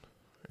wisdom.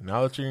 And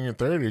now that you're in your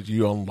 30s,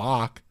 you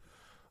unlock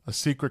a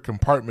secret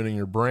compartment in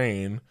your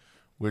brain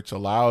which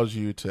allows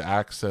you to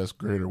access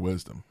greater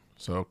wisdom.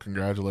 So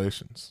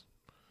congratulations.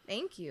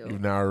 Thank you. You've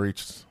now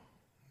reached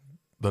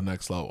the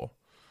next level.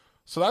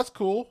 So that's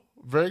cool.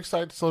 Very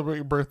excited to celebrate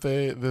your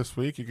birthday this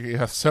week. You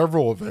have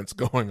several events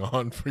going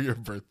on for your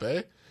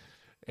birthday.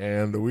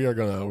 And we're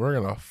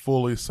gonna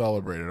fully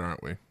celebrate it,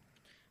 aren't we?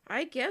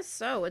 I guess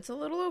so. It's a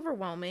little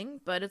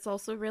overwhelming, but it's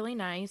also really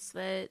nice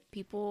that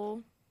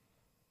people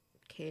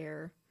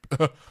care.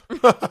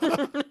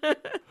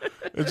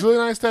 It's really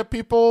nice that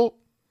people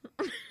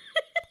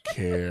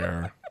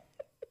care.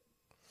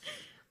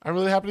 I'm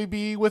really happy to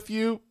be with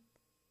you.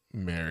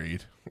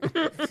 Married.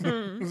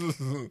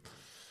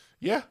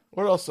 Yeah.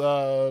 What else?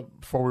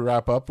 Before we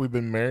wrap up, we've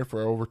been married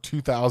for over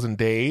 2,000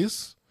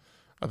 days.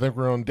 I think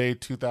we're on day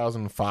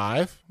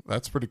 2005.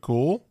 That's pretty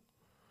cool.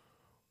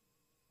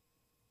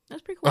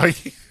 That's pretty cool.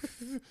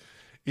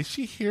 Is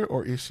she here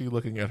or is she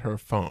looking at her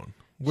phone?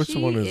 Which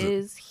one is it? She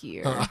is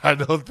here. I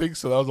don't think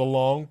so. That was a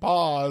long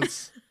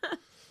pause.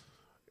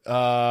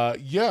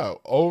 Yeah,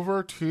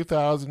 over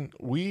 2,000.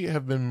 We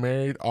have been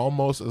married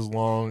almost as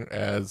long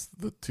as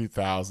the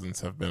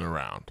 2000s have been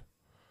around.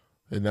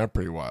 Isn't that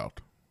pretty wild?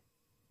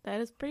 That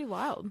is pretty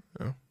wild.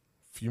 Yeah. A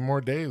few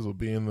more days we'll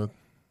be in the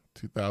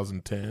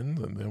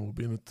 2010s, and then we'll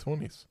be in the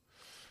 20s.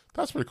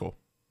 That's pretty cool.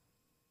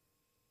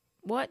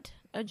 What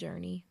a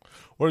journey.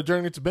 What a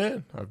journey it's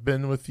been. I've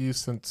been with you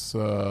since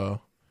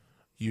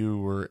you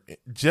were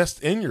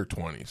just in your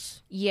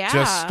 20s. Yeah.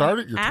 Just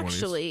started your 20s.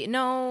 Actually,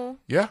 no.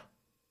 Yeah.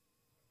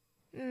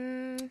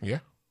 Yeah.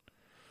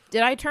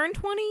 Did I turn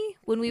 20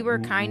 when we were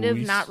kind of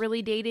not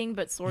really dating,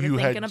 but sort of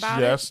thinking about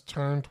it? You had just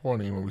turned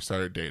 20 when we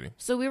started dating.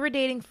 So we were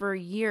dating for a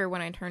year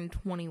when I turned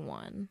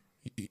 21.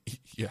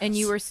 Yes. And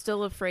you were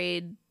still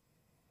afraid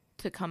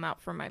to come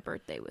out for my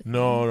birthday with me.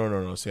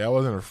 No. See, I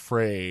wasn't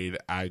afraid.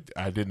 I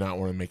did not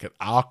want to make it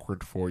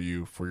awkward for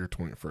you for your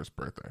 21st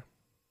birthday.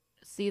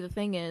 See, the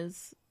thing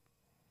is,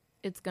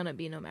 it's going to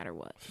be no matter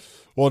what.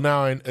 Well,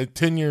 now,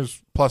 10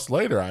 years plus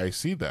later, I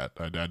see that.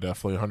 I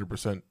definitely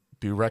 100%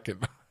 do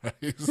recognize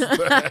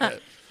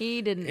that.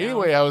 He didn't know.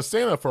 Anyway, I was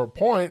saying that for a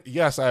point.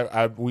 Yes,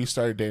 we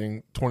started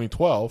dating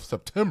 2012,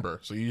 September.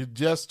 So you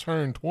just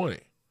turned 20.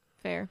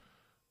 Fair.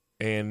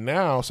 And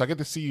now, so I get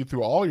to see you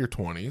through all your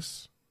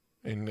 20s.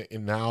 And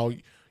now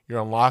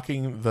you're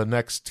unlocking the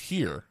next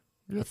tier.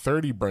 Your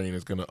 30 brain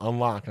is going to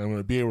unlock. And I'm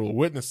going to be able to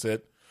witness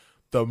it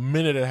the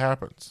minute it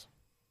happens.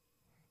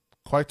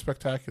 Quite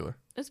spectacular.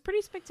 It's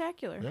pretty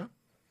spectacular. Yeah.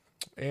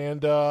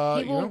 And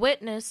he will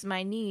witness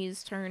my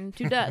knees turn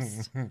to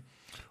dust.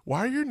 Why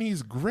are your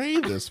knees gray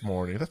this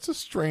morning? That's the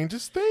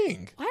strangest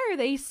thing. Why are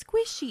they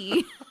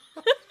squishy?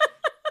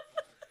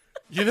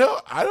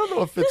 I don't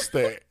know if it's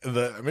the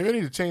maybe I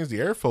need to change the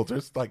air filter.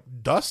 It's like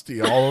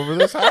dusty all over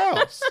this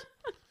house.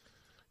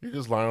 You're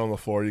just lying on the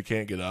floor. You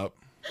can't get up.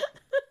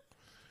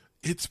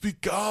 It's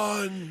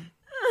begun.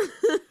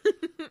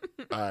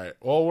 All right.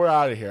 Well, we're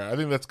out of here. I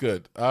think that's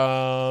good.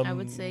 I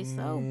would say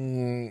so.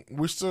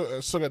 We still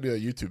got to do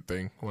that YouTube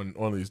thing one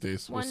of these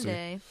days. One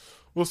day.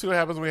 We'll see what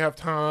happens when we have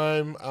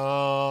time.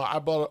 I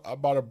bought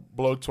a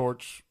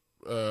blowtorch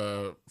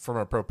for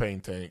my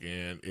propane tank,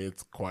 and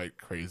it's quite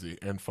crazy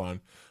and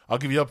fun. I'll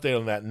give you an update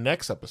on that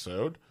next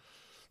episode.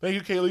 Thank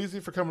you,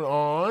 Kayleezy, for coming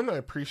on. I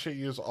appreciate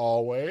you as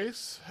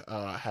always.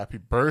 Happy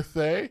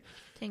birthday.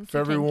 Thank you.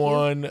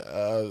 Everyone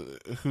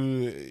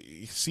who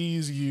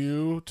sees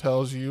you,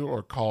 tells you,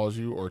 or calls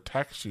you, or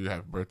texts you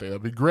happy birthday,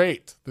 that'd be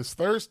great this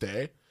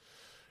Thursday.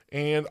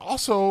 And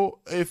also,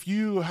 if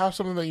you have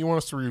something that you want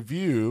us to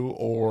review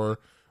or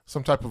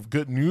some type of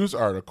good news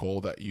article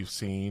that you've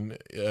seen,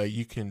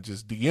 you can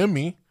just DM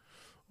me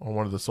on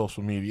one of the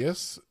social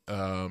medias.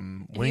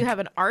 If you have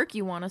an arc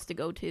you want us to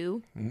go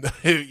to.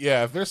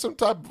 Yeah, if there's some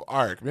type of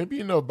arc, maybe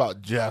you know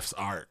about Jeff's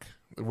arc.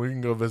 We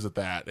can go visit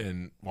that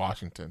in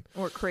Washington.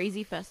 Or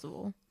Crazy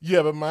Festival.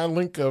 Yeah, but my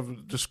link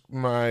of just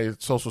my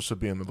social should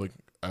be in the link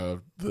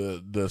of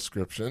the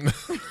description.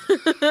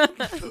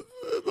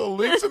 The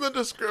link's in the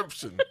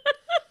description.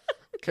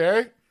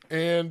 Okay?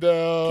 And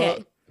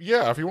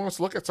yeah, if you want us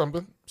to look at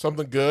something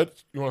good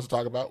you want us to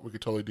talk about, we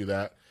could totally do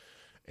that.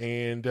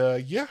 And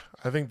yeah,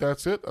 I think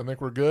that's it. I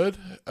think we're good.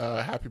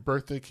 Happy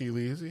birthday,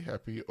 Kayleezy.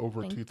 Happy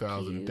over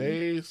 2,000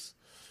 days.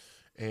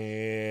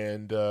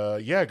 And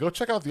yeah, go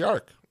check out the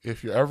Arc.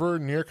 If you're ever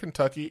near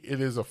Kentucky, it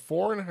is a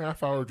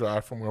 4.5-hour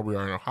drive from where we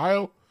are in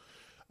Ohio.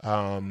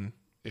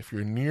 If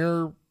you're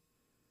near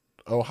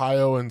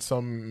Ohio in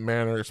some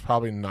manner, it's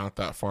probably not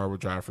that far of a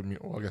drive from you.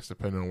 Well, I guess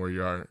depending on where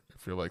you are,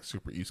 if you're like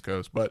super East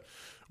Coast, but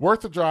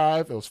worth the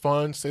drive. It was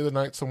fun. Stay the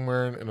night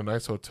somewhere in a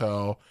nice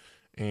hotel,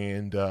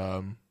 and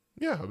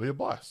yeah, it'll be a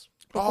blast.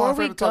 Before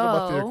we to talk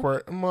about the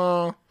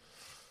aquarium.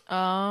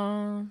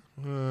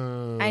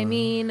 I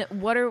mean,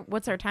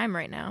 what's our time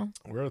right now?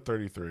 We're at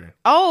 33.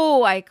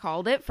 Oh, I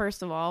called it.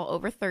 First of all,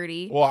 over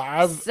 30.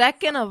 Well,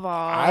 second of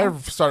all,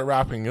 I've started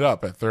wrapping it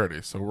up at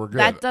 30, so we're good.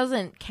 That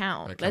doesn't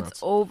count.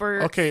 That's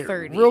over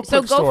 30. Real quick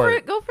so go story. for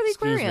it. Go for the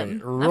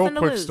aquarium. Real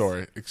quick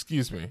story.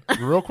 Excuse me.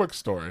 Real quick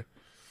story.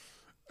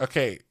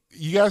 Okay,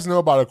 you guys know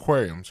about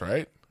aquariums,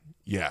 right?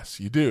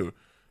 Yes, you do.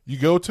 You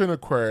go to an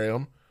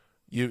aquarium,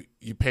 you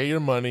pay your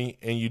money,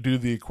 and you do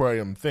the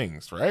aquarium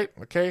things, right?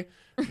 Okay.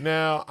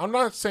 Now, I'm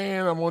not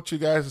saying I want you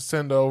guys to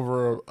send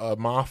over a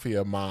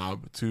mafia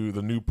mob to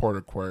the Newport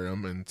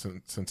Aquarium in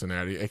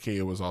Cincinnati, aka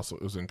it was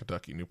in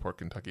Kentucky, Newport,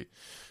 Kentucky.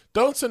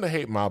 Don't send a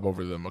hate mob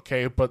over them,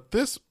 okay? But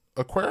this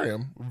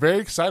aquarium, very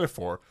excited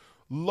for,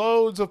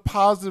 loads of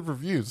positive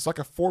reviews. It's like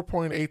a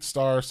 4.8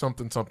 star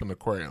something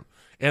aquarium.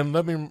 And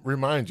let me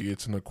remind you,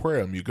 it's an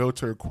aquarium. You go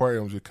to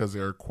aquariums because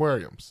they're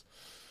aquariums.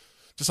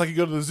 Just like you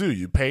go to the zoo,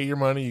 you pay your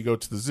money, you go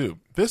to the zoo.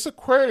 This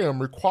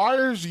aquarium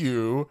requires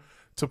you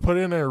to put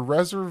in a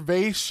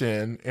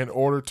reservation in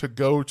order to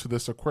go to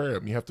this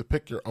aquarium. You have to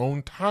pick your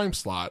own time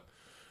slot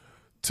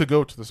to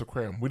go to this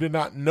aquarium. We did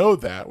not know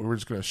that. We were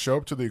just going to show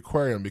up to the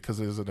aquarium because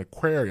it is an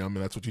aquarium,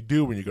 and that's what you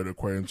do when you go to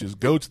aquariums. You just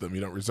go to them.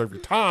 You don't reserve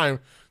your time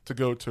to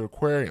go to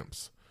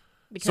aquariums.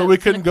 Because so we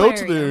couldn't go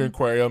to the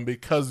aquarium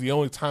because the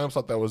only time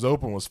slot that was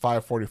open was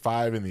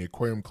 5:45, and the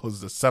aquarium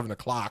closes at 7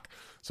 o'clock.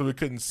 So we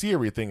couldn't see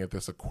everything at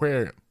this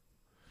aquarium.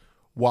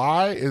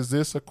 Why is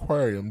this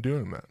aquarium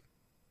doing that?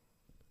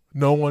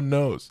 No one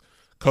knows.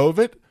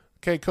 COVID?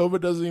 Okay, COVID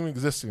doesn't even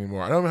exist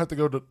anymore. I don't have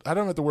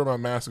to wear my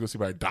mask to go see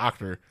my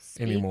doctor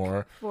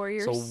anymore. For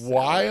yourself. So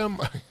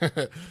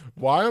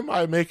why am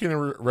I making a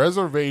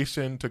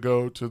reservation to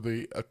go to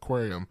the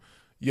aquarium?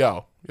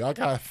 Y'all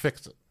gotta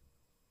fix it.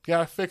 You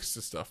gotta fix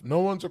this stuff. No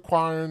one's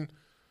requiring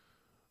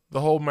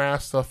the whole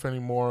mask stuff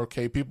anymore.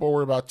 Okay, people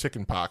worry about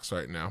chicken pox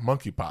right now.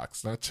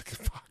 Monkeypox, not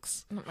chicken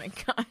pox. Oh my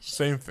gosh.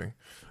 Same thing.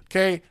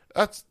 Okay,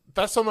 that's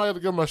something I got to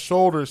get on my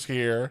shoulders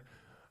here.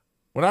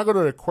 When I go to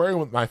the aquarium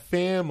with my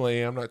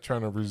family, I'm not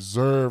trying to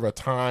reserve a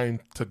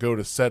time to go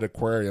to said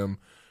aquarium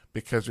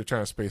because you're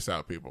trying to space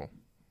out people.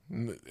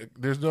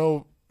 There's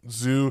no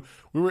zoo.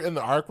 We were in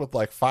the Ark with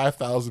like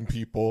 5,000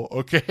 people.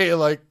 Okay,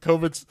 like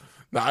COVID's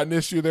not an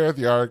issue there at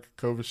the Ark.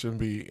 COVID shouldn't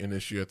be an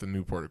issue at the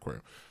Newport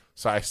Aquarium.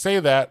 So I say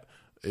that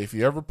if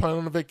you ever plan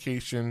on a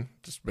vacation,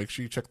 just make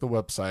sure you check the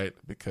website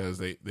because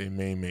they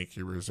may make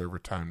you reserve a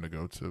time to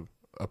go to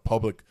a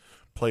public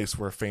place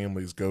where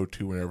families go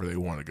to whenever they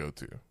want to go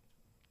to.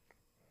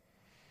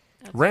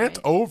 That's Rant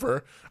right.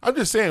 Over. I'm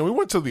just saying, we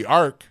went to the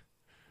Ark,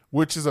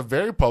 which is a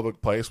very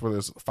public place where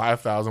there's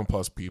 5,000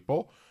 plus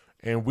people,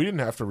 and we didn't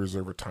have to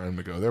reserve a time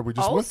to go there. We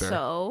just went there.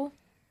 Also,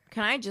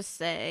 can I just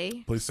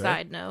say, please say,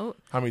 side note.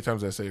 How many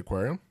times did I say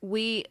aquarium?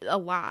 A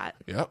lot.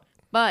 Yep.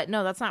 But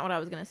no, that's not what I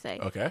was going to say.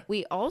 Okay.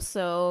 We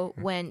also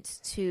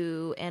went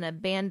to an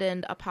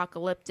abandoned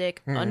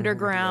apocalyptic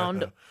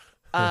underground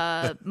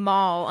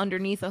mall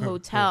underneath a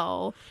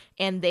hotel,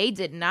 and they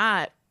did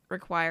not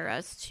require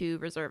us to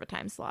reserve a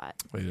time slot.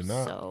 They did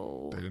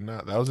not. They did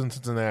not. That was in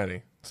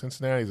Cincinnati.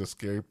 Cincinnati's a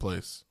scary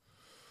place.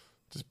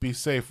 Just be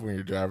safe when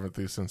you're driving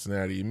through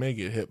Cincinnati. You may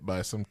get hit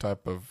by some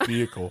type of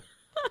vehicle.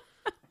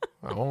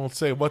 I won't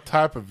say what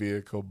type of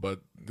vehicle, but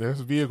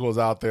there's vehicles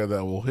out there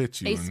that will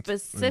hit you. A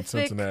specific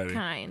Cincinnati.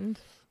 Kind.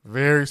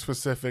 Very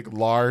specific,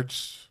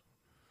 large,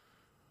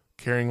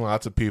 carrying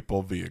lots of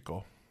people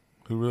vehicle.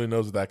 Who really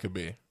knows what that could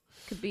be?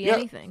 Could be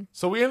anything.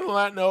 So we end on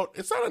that note.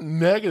 It's not a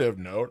negative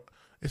note.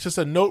 It's just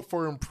a note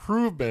for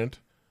improvement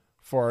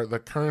for the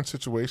current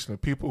situation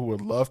of people who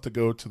would love to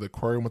go to the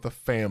aquarium with a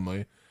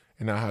family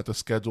and not have to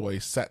schedule a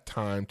set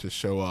time to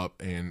show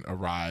up and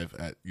arrive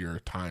at your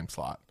time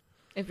slot.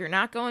 If you're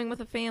not going with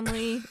a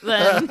family,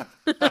 then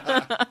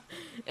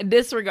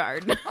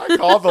disregard. I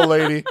called the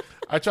lady.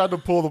 I tried to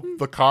pull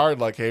the card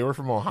like, hey, we're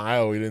from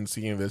Ohio. We didn't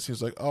see any of this. He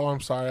was like, oh,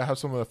 I'm sorry. I have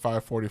something at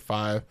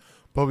 5:45,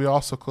 but we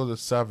also close at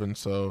 7,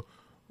 so...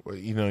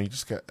 You know, you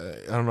just got,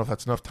 I don't know if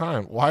that's enough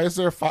time. Why is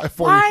there a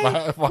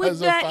 5:45? Why would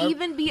that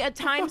even be a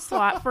time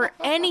slot for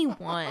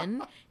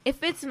anyone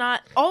if it's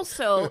not?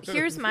 Also,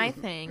 here's my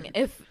thing.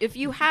 If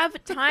you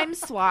have time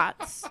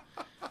slots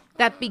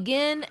that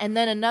begin and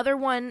then another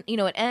one, you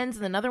know, it ends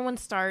and another one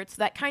starts,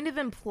 that kind of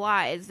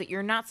implies that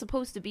you're not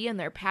supposed to be in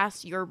there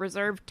past your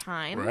reserved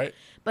time. Right.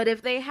 But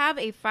if they have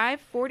a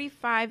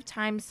 5:45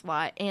 time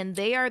slot and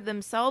they are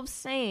themselves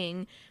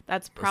saying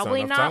that's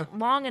probably not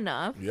long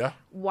enough,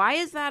 why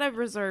is that a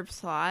reserved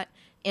slot?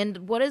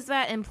 And what does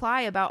that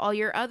imply about all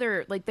your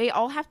other, like, they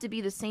all have to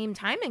be the same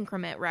time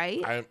increment,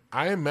 right?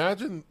 I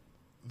imagine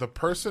the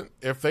person,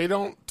 if they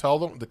don't tell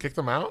them to kick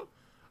them out,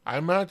 I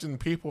imagine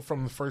people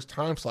from the first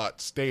time slot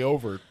stay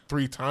over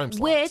 3 time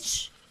slots.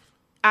 Which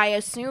I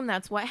assume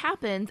that's what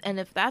happens, and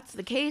if that's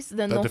the case,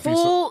 then that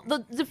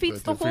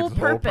defeats the whole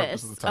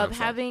purpose of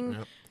having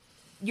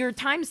your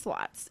time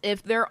slots.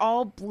 If they're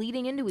all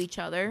bleeding into each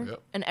other,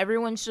 and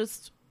everyone's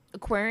just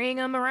aquarium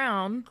them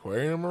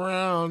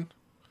around.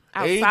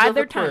 Outside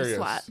their time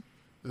slot.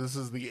 This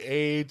is the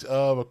age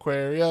of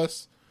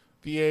Aquarius.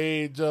 The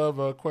age of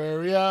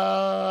Aquarius.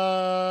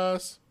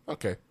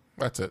 Okay,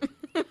 that's it.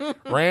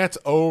 Rant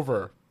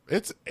over.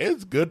 It's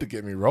good to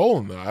get me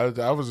rolling, though.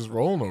 I was just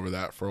rolling over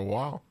that for a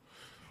while.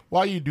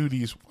 Why do you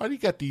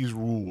get these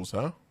rules,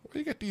 huh? Why do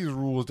you get these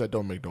rules that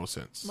don't make no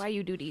sense? Why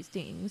you do these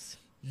things?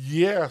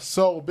 Yeah,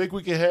 so big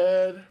week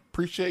ahead.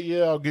 Appreciate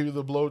you. I'll give you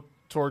the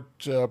blowtorch,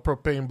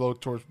 propane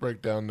blowtorch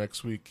breakdown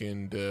next week.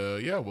 And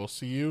we'll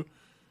see you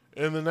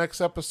in the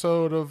next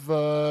episode of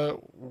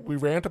we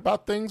rant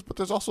about things, but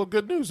there's also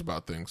good news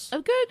about things.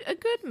 A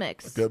good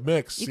mix. A good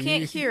mix. You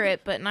can't hear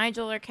it, but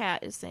Nigel, our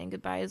cat, is saying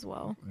goodbye as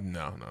well.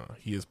 No.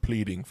 He is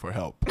pleading for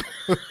help.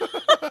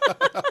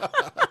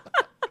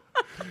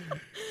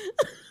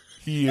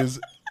 He is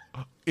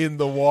in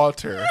the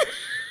water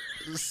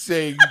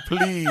saying,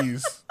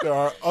 please, there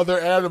are other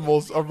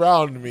animals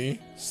around me.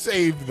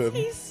 Save them.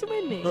 He's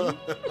swimming.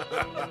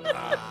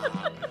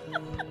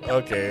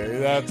 Okay,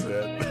 that's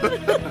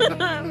it.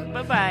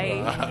 Bye-bye.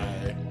 Bye.